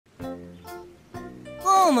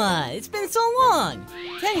Bulma! It's been so long!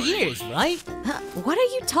 10 years, right? What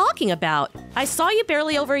are you talking about? I saw you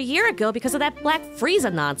barely over a year ago because of that Black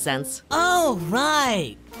Frieza nonsense. Oh,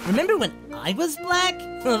 right! Remember when I was black?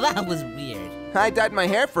 Well, that was weird. I dyed my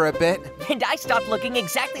hair for a bit. And I stopped looking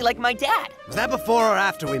exactly like my dad. Was that before or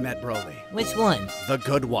after we met Broly? Which one? The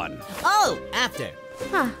good one. Oh, after.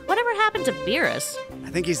 Huh, whatever happened to Beerus? I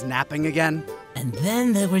think he's napping again. And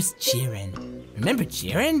then there was Jiren. Remember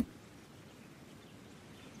Jiren?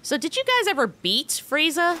 So did you guys ever beat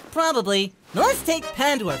Frieza? Probably. Now let's take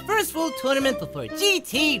Pan to our first world tournament before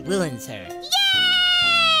GT ruins her. Yeah!